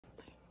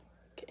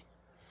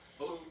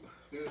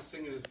I'm gonna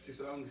sing two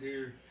songs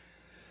here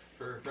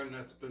for a friend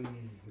that's been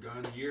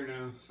gone a year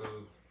now, so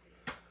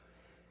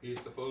he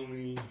used to phone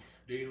me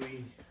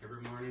daily,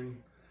 every morning,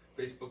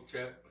 Facebook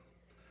chat,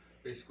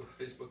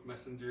 Facebook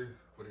Messenger,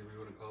 whatever you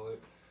want to call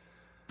it.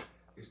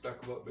 He used to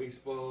talk about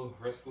baseball,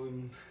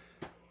 wrestling,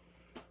 he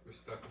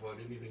used to talk about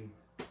anything.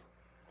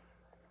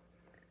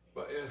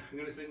 But yeah, I'm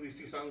gonna sing these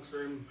two songs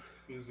for him.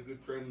 He was a good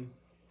friend,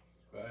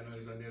 but I know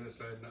he's on the other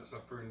side, not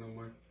suffering no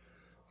more.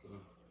 So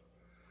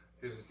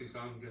here's the two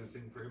songs I'm gonna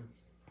sing for him.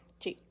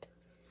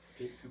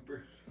 Jake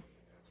Cooper.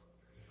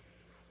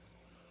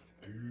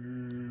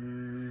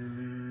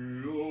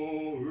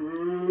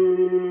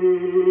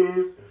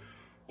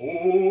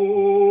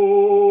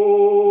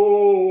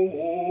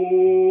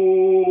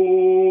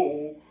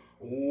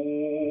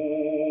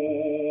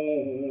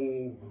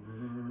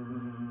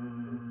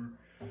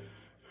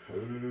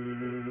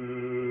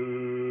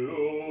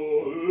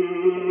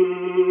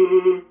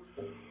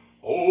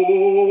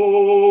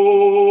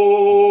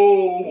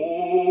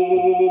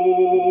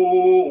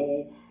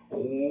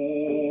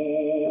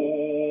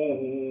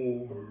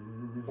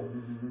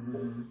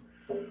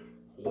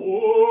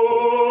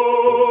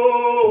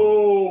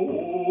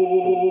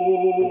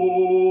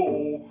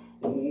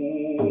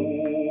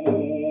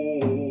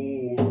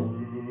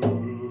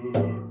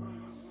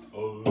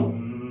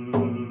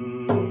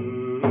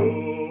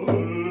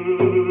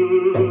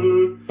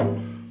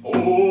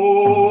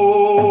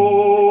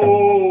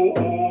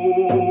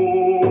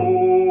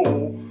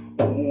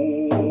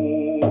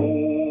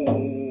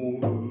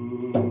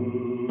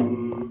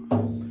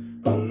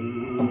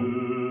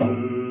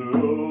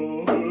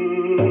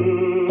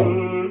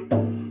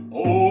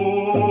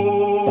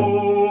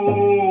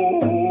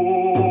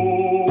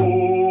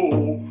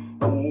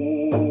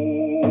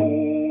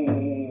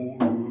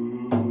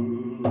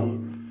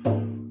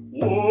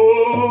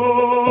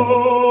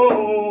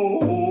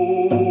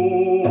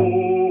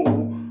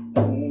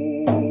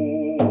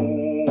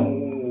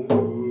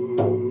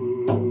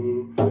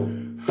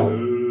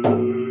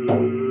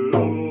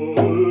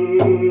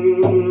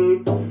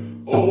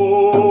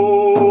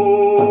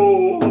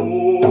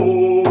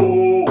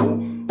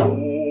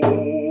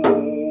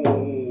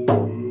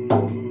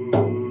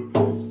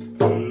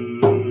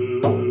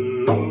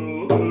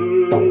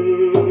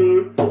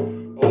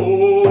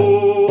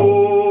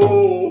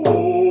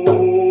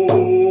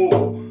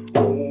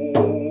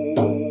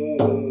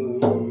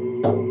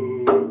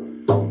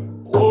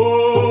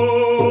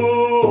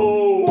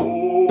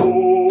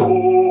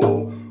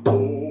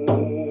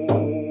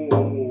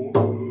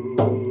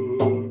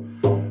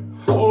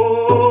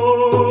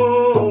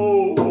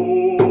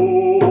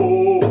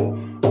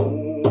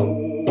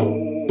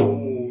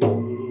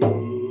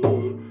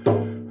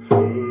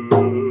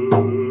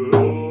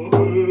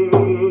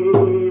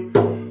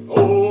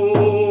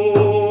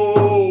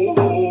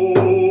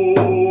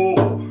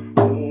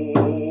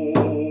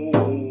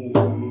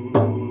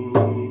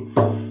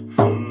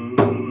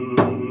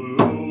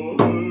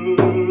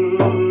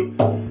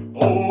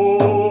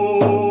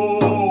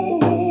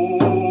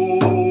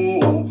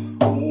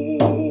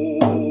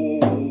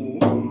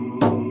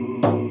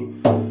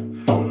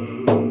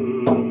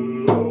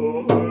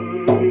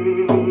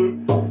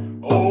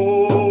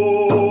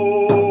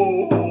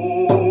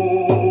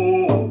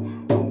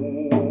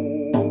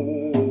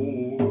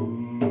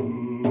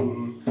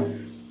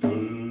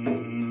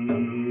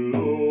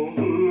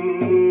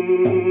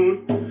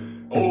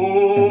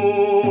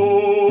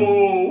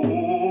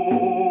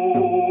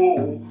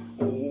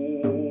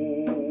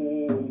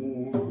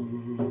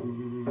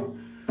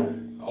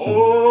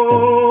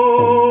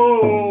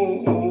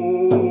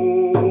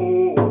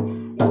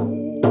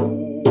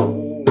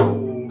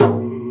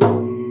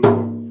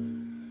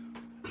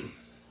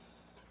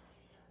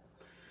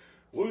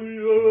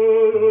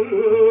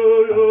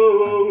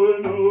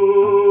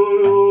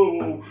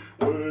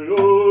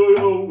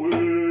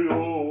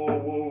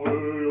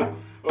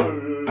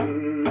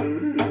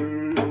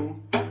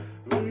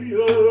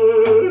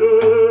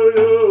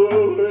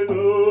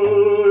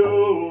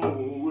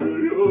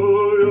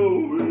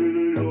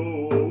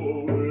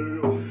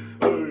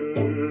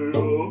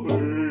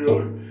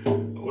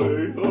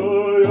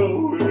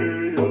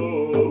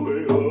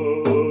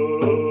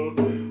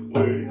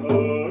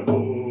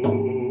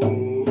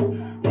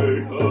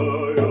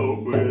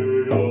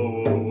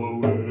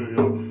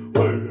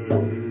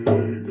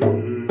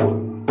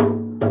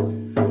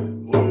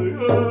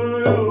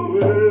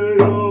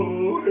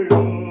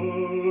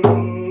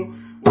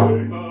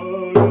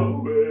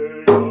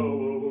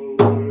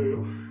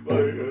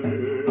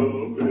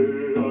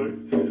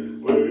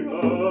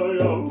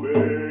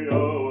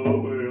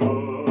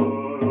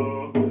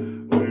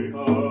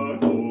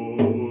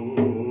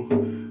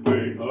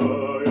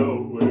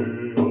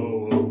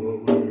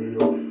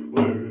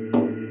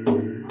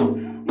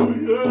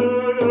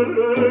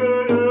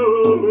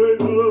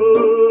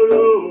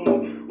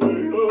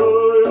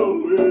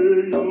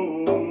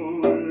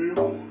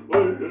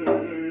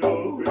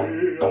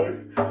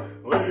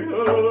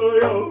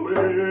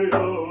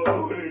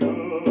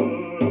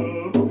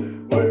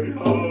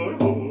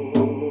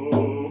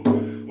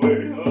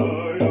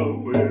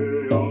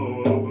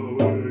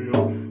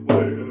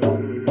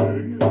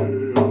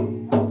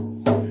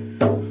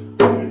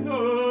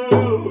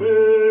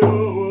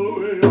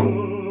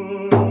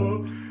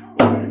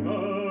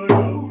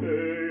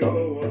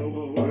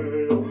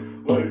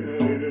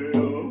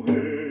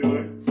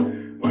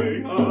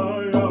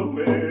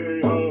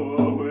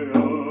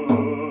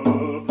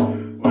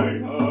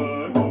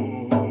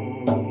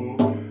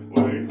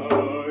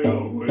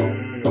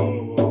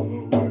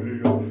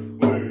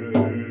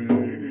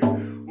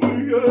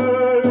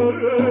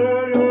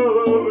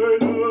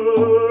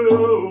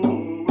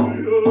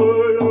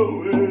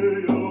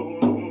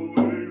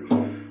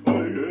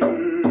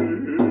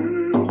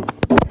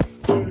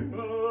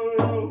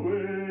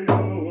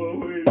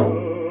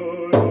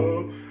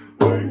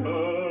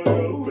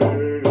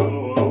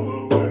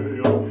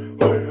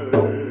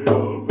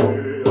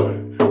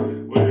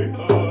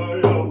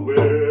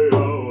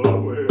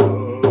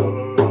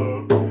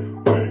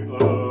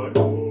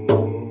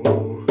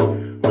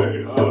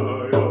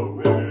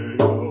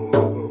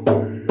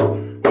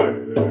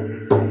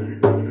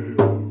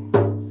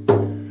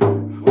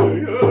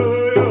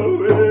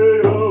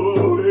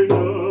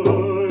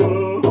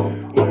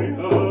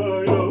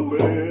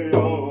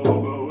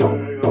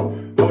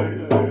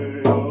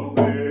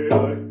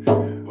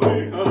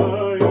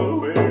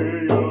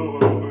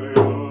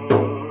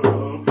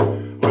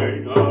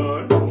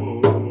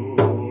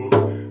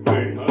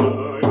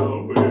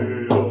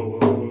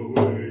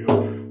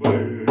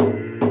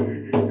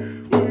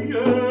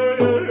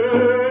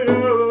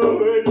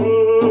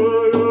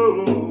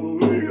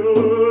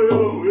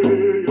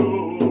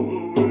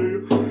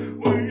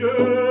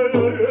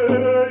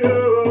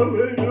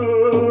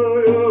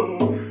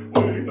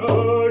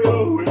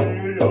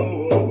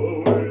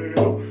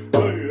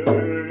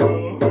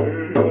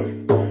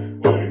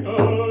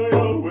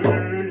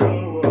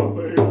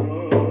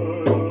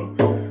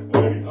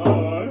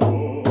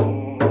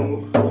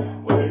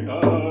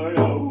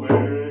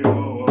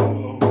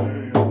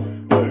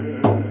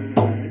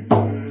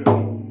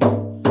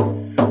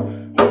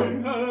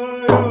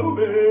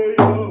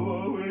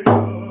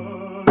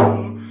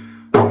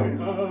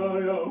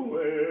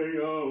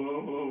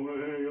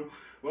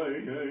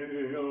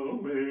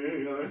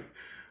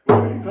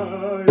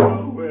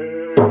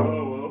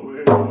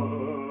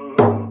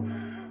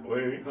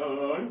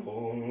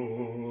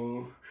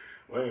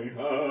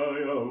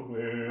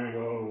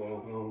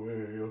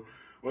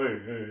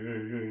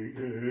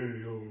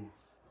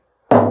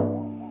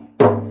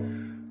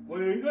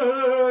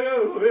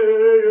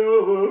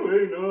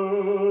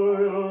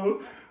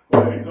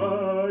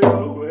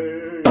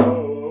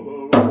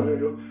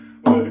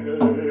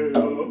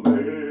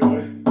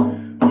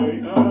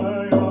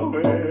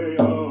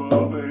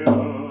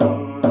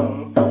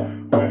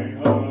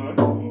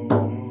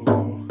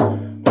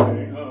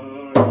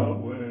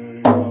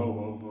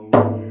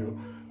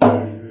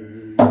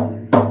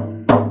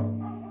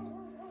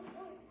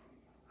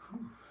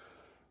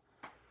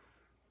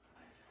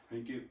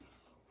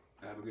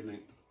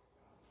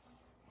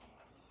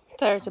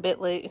 Sorry it's a bit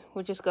late.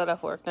 We just got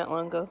off work not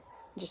long ago.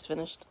 Just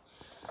finished.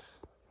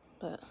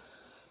 But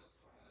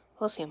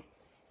we'll see him.